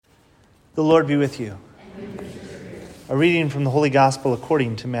The Lord be with you. A reading from the Holy Gospel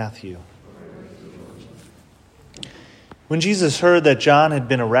according to Matthew. When Jesus heard that John had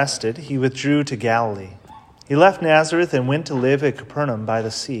been arrested, he withdrew to Galilee. He left Nazareth and went to live at Capernaum by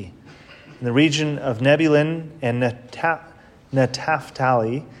the sea, in the region of Nebulun and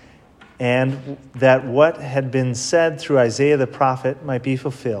Naphtali, and that what had been said through Isaiah the prophet might be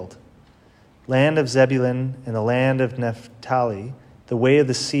fulfilled. Land of Zebulun and the land of Naphtali, the way of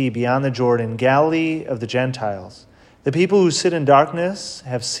the sea beyond the Jordan, Galilee of the Gentiles. The people who sit in darkness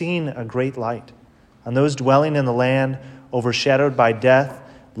have seen a great light. On those dwelling in the land overshadowed by death,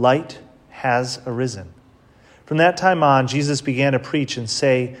 light has arisen. From that time on, Jesus began to preach and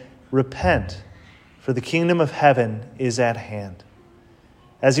say, "Repent, for the kingdom of heaven is at hand."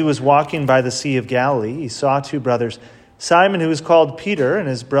 As he was walking by the Sea of Galilee, he saw two brothers, Simon, who was called Peter, and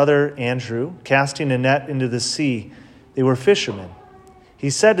his brother Andrew, casting a net into the sea. They were fishermen. He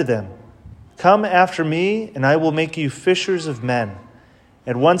said to them, "Come after me, and I will make you fishers of men."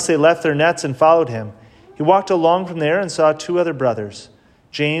 At once they left their nets and followed him. He walked along from there and saw two other brothers,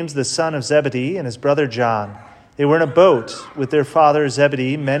 James the son of Zebedee and his brother John. They were in a boat with their father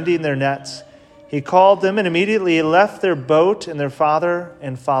Zebedee, mending their nets. He called them, and immediately left their boat and their father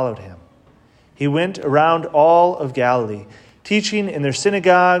and followed him. He went around all of Galilee, teaching in their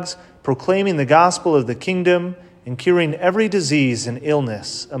synagogues, proclaiming the gospel of the kingdom, and curing every disease and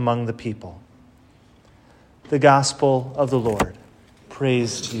illness among the people. The gospel of the Lord.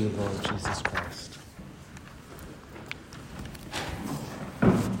 Praise to you, Lord Jesus Christ.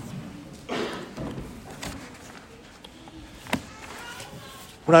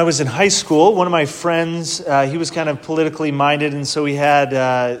 When I was in high school, one of my friends, he was kind of politically minded, and so we had,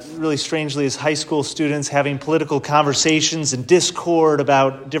 really strangely, as high school students, having political conversations and discord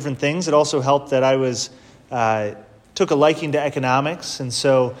about different things. It also helped that I took a liking to economics, and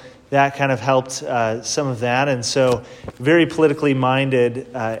so that kind of helped some of that. And so very politically minded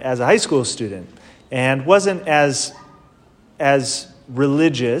as a high school student, and wasn't as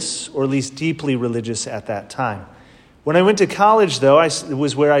religious, or at least deeply religious at that time. When I went to college, though, it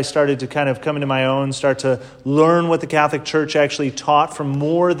was where I started to kind of come into my own, start to learn what the Catholic Church actually taught from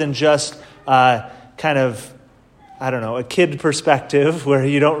more than just kind of, a kid perspective where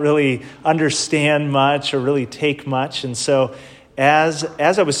you don't really understand much or really take much. And so as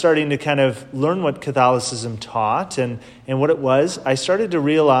I was starting to kind of learn what Catholicism taught and what it was, I started to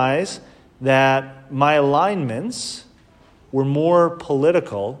realize that my alignments were more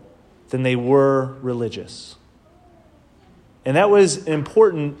political than they were religious. And that was an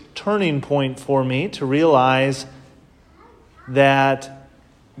important turning point for me to realize that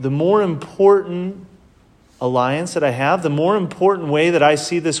the more important alliance that I have, the more important way that I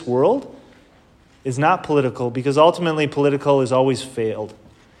see this world is not political, because ultimately political has always failed.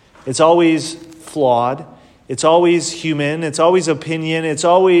 It's always flawed. It's always human. It's always opinion. It's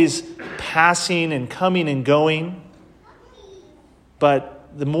always passing and coming and going. But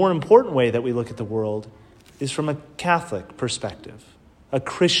the more important way that we look at the world is from a Catholic perspective, a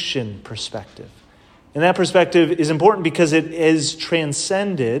Christian perspective. And that perspective is important because it is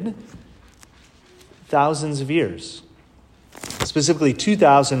transcended thousands of years, specifically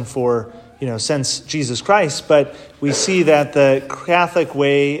 2,000 since Jesus Christ. But we see that the Catholic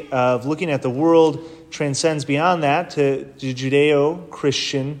way of looking at the world transcends beyond that to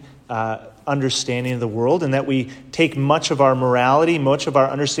Judeo-Christian understanding of the world, and that we take much of our morality, much of our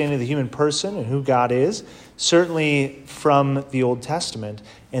understanding of the human person and who God is, certainly from the Old Testament,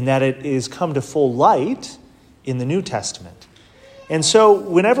 and that it is come to full light in the New Testament. And so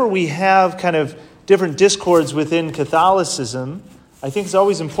whenever we have kind of different discords within Catholicism, I think it's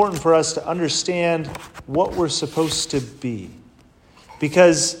always important for us to understand what we're supposed to be.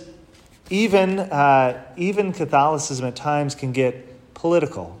 Because even Catholicism at times can get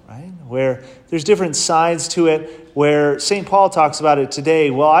political, right? Where there's different sides to it, where St. Paul talks about it today.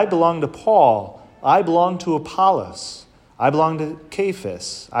 Well, I belong to Paul. I belong to Apollos. I belong to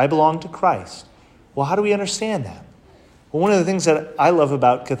Cephas. I belong to Christ. Well, how do we understand that? Well, one of the things that I love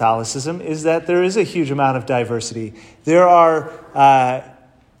about Catholicism is that there is a huge amount of diversity. There are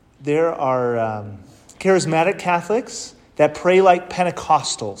charismatic Catholics that pray like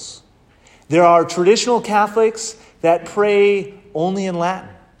Pentecostals. There are traditional Catholics that pray only in Latin.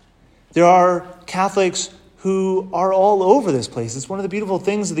 There are Catholics who are all over this place. It's one of the beautiful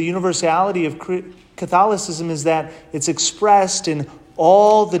things of the universality of Catholicism is that it's expressed in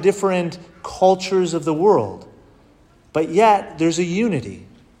all the different cultures of the world. But yet, there's a unity.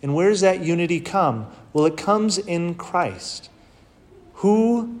 And where does that unity come? Well, it comes in Christ,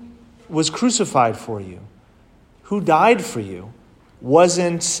 who was crucified for you, who died for you,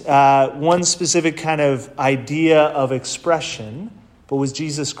 wasn't one specific kind of idea of expression, but was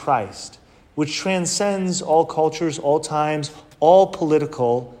Jesus Christ, which transcends all cultures, all times, all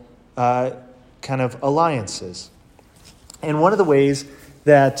political kind of alliances. And one of the ways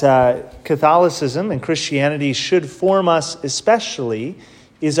that Catholicism and Christianity should form us especially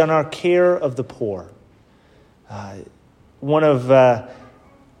is on our care of the poor. One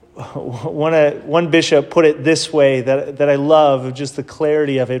bishop put it this way that I love, just the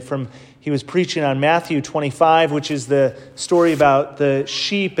clarity of it. He was preaching on Matthew 25, which is the story about the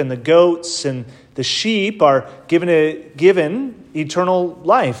sheep and the goats, and the sheep are given eternal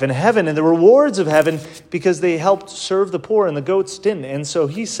life and heaven and the rewards of heaven because they helped serve the poor, and the goats didn't. And so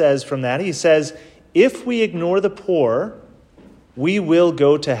he says, if we ignore the poor, we will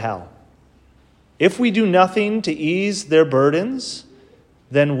go to hell. If we do nothing to ease their burdens,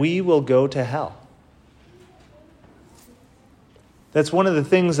 then we will go to hell. That's one of the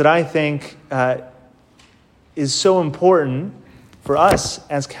things that I think is so important for us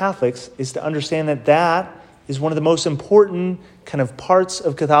as Catholics, is to understand that is one of the most important kind of parts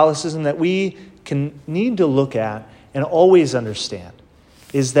of Catholicism that we need to look at and always understand,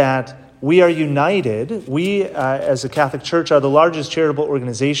 is that we are united. We, as a Catholic Church, are the largest charitable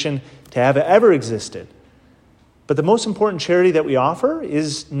organization to have ever existed. But the most important charity that we offer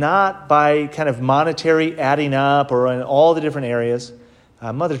is not by kind of monetary adding up or in all the different areas.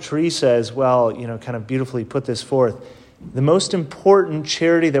 Mother Teresa as well, kind of beautifully put this forth. The most important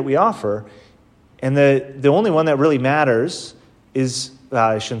charity that we offer, and the only one that really matters is,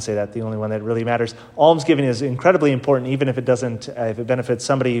 I shouldn't say that, the only one that really matters. Almsgiving is incredibly important, even if it doesn't, if it benefits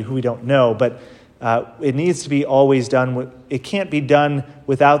somebody who we don't know, but it needs to be always done. It can't be done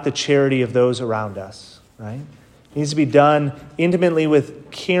without the charity of those around us, right? It needs to be done intimately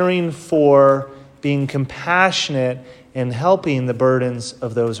with caring for, being compassionate, and helping the burdens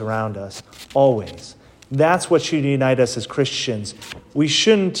of those around us, always. That's what should unite us as Christians. We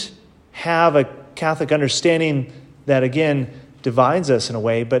shouldn't have a Catholic understanding that, again, divides us in a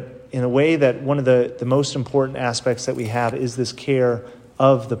way, but in a way that one of the most important aspects that we have is this care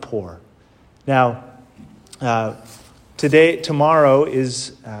of the poor. Now, tomorrow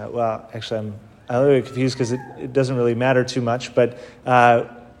is, actually I'm a little bit confused because it doesn't really matter too much, but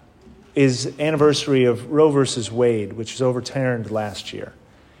is anniversary of Roe versus Wade, which was overturned last year.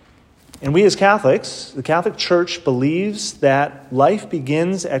 And we as Catholics, the Catholic Church believes that life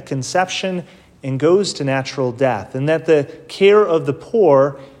begins at conception and goes to natural death, and that the care of the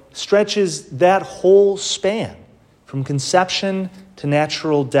poor stretches that whole span from conception to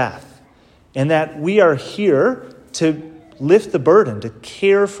natural death, and that we are here to lift the burden, to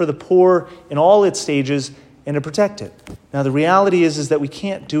care for the poor in all its stages and to protect it. Now, the reality is that we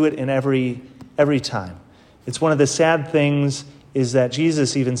can't do it in every time. It's one of the sad things is that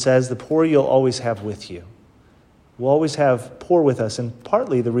Jesus even says, the poor you'll always have with you. We'll always have poor with us, and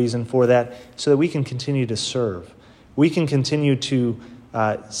partly the reason for that so that we can continue to serve. We can continue to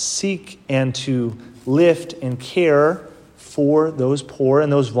seek and to lift and care for those poor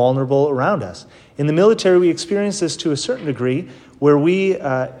and those vulnerable around us. In the military, we experience this to a certain degree, where we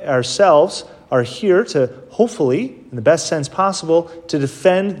ourselves are here to, hopefully, in the best sense possible, to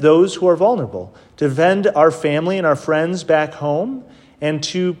defend those who are vulnerable, to defend our family and our friends back home, and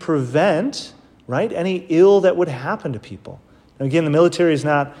to prevent, right, any ill that would happen to people. Now, again, the military is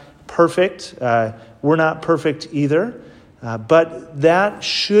not perfect. We're not perfect either. But that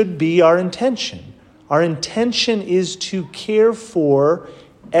should be our intention. Our intention is to care for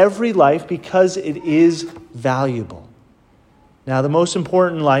every life because it is valuable. Now, the most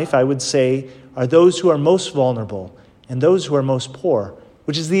important life, I would say, are those who are most vulnerable and those who are most poor,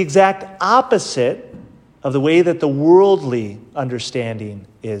 which is the exact opposite of the way that the worldly understanding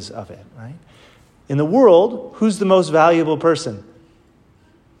is of it, right? In the world, who's the most valuable person?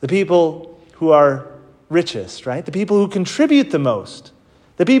 The people who are richest, right? The people who contribute the most.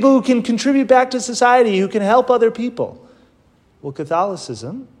 The people who can contribute back to society, who can help other people. Well,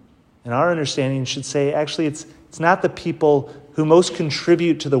 Catholicism, in our understanding, should say, actually, it's not the people who most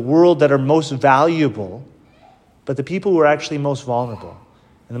contribute to the world that are most valuable, but the people who are actually most vulnerable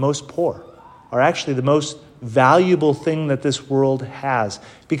and the most poor are actually the most valuable thing that this world has,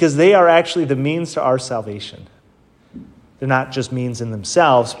 because they are actually the means to our salvation. They're not just means in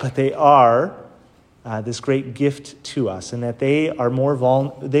themselves, but they are this great gift to us, and that they are more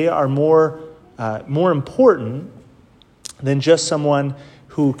important than just someone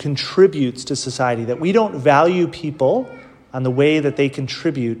who contributes to society. That we don't value people on the way that they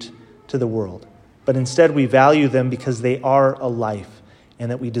contribute to the world, but instead we value them because they are a life, and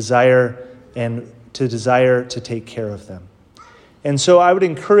that we desire to take care of them. And so I would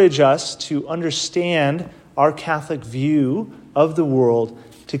encourage us to understand our Catholic view of the world,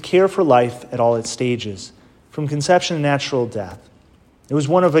 to care for life at all its stages, from conception to natural death. It was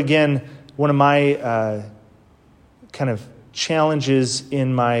one of my kind of challenges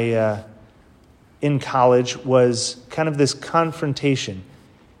in college was kind of this confrontation.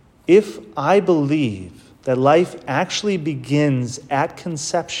 If I believe that life actually begins at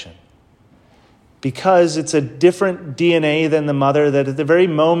conception, because it's a different DNA than the mother, that at the very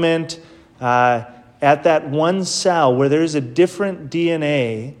moment, at that one cell where there's a different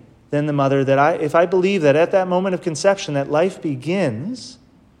DNA than the mother, if I believe that at that moment of conception that life begins,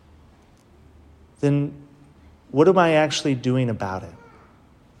 then what am I actually doing about it?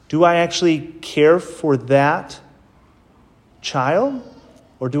 Do I actually care for that child,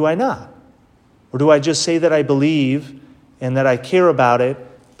 or do I not? Or do I just say that I believe and that I care about it,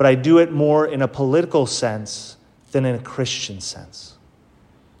 but I do it more in a political sense than in a Christian sense?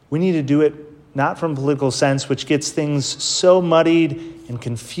 We need to do it not from a political sense, which gets things so muddied and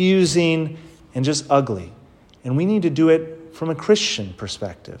confusing and just ugly. And we need to do it from a Christian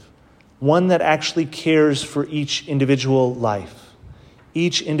perspective, one that actually cares for each individual life,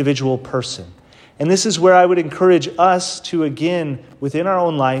 each individual person. And this is where I would encourage us to, again, within our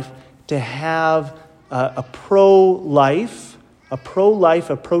own life, to have a pro-life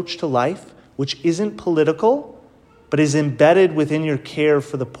approach to life, which isn't political, but is embedded within your care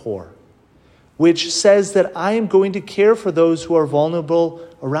for the poor, which says that I am going to care for those who are vulnerable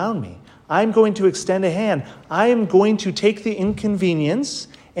around me. I'm going to extend a hand. I am going to take the inconvenience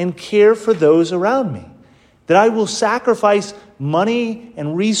and care for those around me. That I will sacrifice money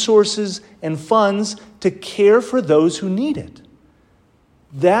and resources and funds to care for those who need it.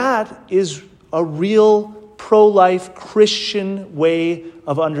 That is a real pro-life Christian way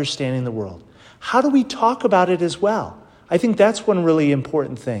of understanding the world. How do we talk about it as well? I think that's one really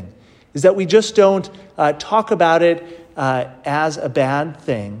important thing, is that we just don't talk about it as a bad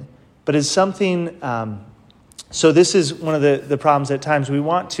thing, but as something. So this is one of the problems at times. We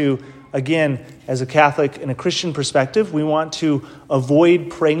want to, again, as a Catholic in a Christian perspective, we want to avoid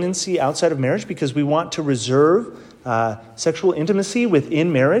pregnancy outside of marriage because we want to reserve sexual intimacy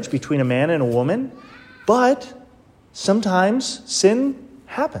within marriage between a man and a woman. But sometimes sin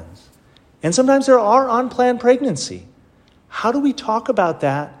happens. And sometimes there are unplanned pregnancy. How do we talk about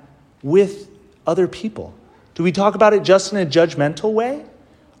that with other people? Do we talk about it just in a judgmental way?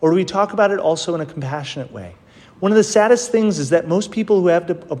 Or do we talk about it also in a compassionate way? One of the saddest things is that most people who have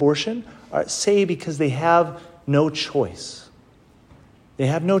abortion say because they have no choice. They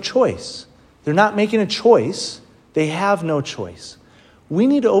have no choice. They're not making a choice. They have no choice. We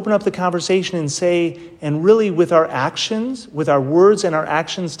need to open up the conversation and say, and really with our actions, with our words and our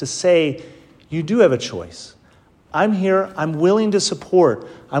actions to say, you do have a choice. I'm here. I'm willing to support.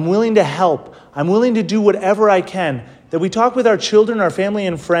 I'm willing to help. I'm willing to do whatever I can. That we talk with our children, our family,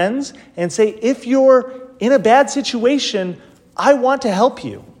 and friends and say, if you're in a bad situation, I want to help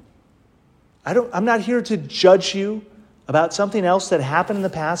you. I'm not here to judge you about something else that happened in the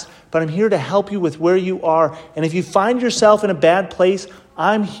past, but I'm here to help you with where you are. And if you find yourself in a bad place,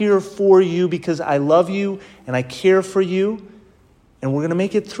 I'm here for you because I love you and I care for you, and we're going to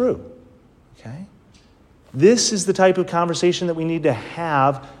make it through. Okay? This is the type of conversation that we need to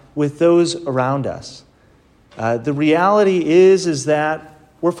have with those around us. The reality is that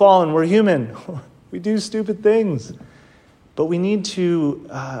we're fallen, we're human. We do stupid things. But we need to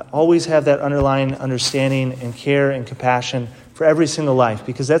always have that underlying understanding and care and compassion for every single life,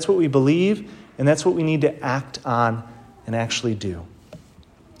 because that's what we believe and that's what we need to act on and actually do.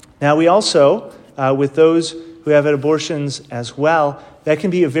 Now, we also, with those who have had abortions as well, that can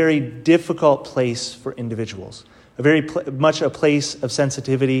be a very difficult place for individuals, much a place of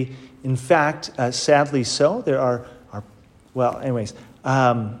sensitivity. In fact, sadly so, there are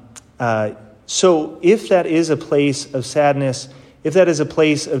so if that is a place of sadness, if that is a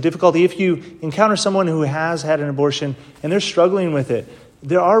place of difficulty, if you encounter someone who has had an abortion and they're struggling with it,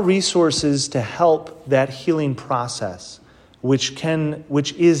 there are resources to help that healing process, which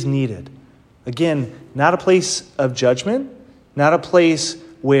is needed. Again, not a place of judgment, not a place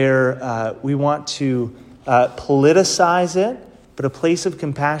where we want to politicize it, but a place of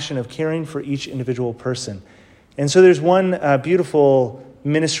compassion, of caring for each individual person. And so there's one beautiful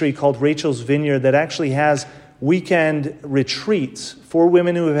ministry called Rachel's Vineyard that actually has weekend retreats for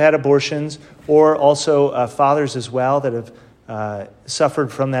women who have had abortions, or also fathers as well that have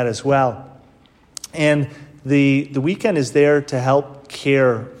suffered from that as well. And the weekend is there to help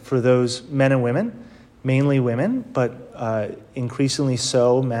care for those men and women, mainly women, but increasingly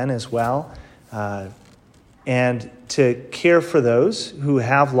so men as well, and to care for those who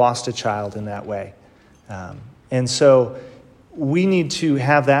have lost a child in that way. And so we need to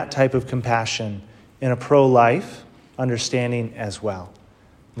have that type of compassion in a pro-life understanding as well.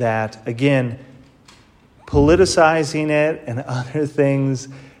 That, again, politicizing it and other things,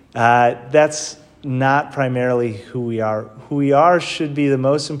 that's not primarily who we are. Who we are should be the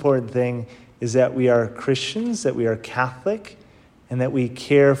most important thing, is that we are Christians, that we are Catholic, and that we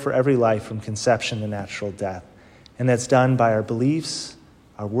care for every life from conception to natural death. And that's done by our beliefs,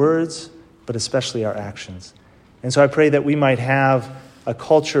 our words, but especially our actions. And so I pray that we might have a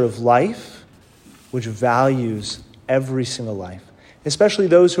culture of life which values every single life, especially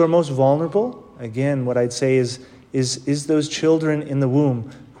those who are most vulnerable. Again, what I'd say is those children in the womb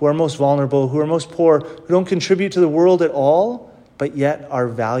who are most vulnerable, who are most poor, who don't contribute to the world at all, but yet are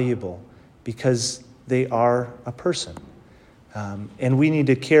valuable because they are a person. And we need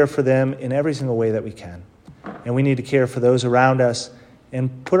to care for them in every single way that we can. And we need to care for those around us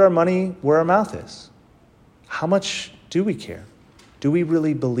and put our money where our mouth is. How much do we care? Do we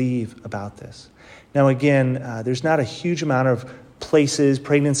really believe about this? Now, again, there's not a huge amount of places,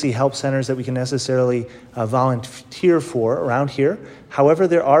 pregnancy help centers that we can necessarily volunteer for around here. However,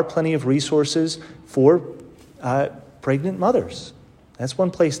 there are plenty of resources for pregnant mothers. That's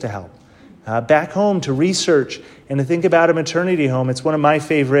one place to help. Back home, to research and to think about a maternity home. It's one of my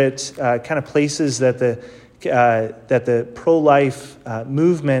favorite kind of places that the pro-life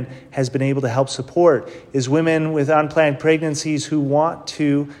movement has been able to help support, is women with unplanned pregnancies who want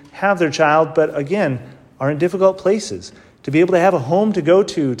to have their child, but again, are in difficult places. To be able to have a home to go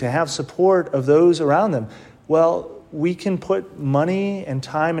to have support of those around them. Well, we can put money and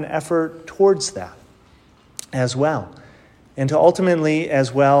time and effort towards that as well. And to ultimately,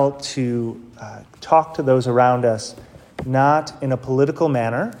 as well, to talk to those around us, not in a political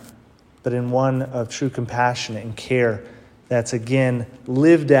manner, but in one of true compassion and care that's, again,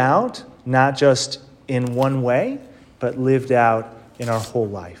 lived out, not just in one way, but lived out in our whole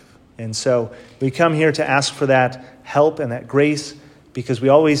life. And so we come here to ask for that help and that grace, because we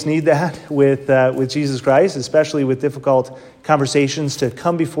always need that with Jesus Christ, especially with difficult conversations, to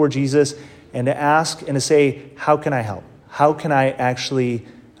come before Jesus and to ask and to say, how can I help? How can I actually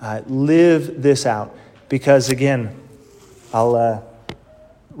live this out? Because, again, I'll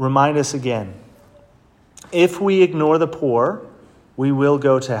remind us again, if we ignore the poor, we will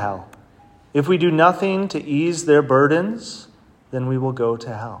go to hell. If we do nothing to ease their burdens, then we will go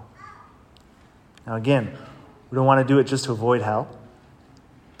to hell. Now, again, we don't want to do it just to avoid hell,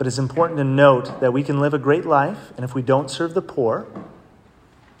 but it's important to note that we can live a great life, and if we don't serve the poor,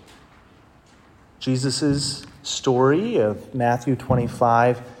 Jesus' story of Matthew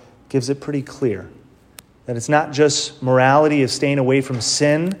 25 gives it pretty clear. That it's not just morality of staying away from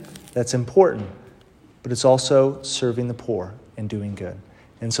sin that's important, but it's also serving the poor and doing good.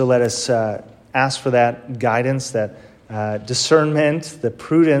 And so let us ask for that guidance, that discernment, the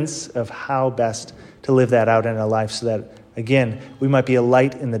prudence of how best to live that out in our life, so that, again, we might be a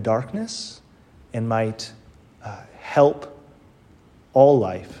light in the darkness and might help all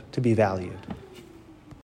life to be valued.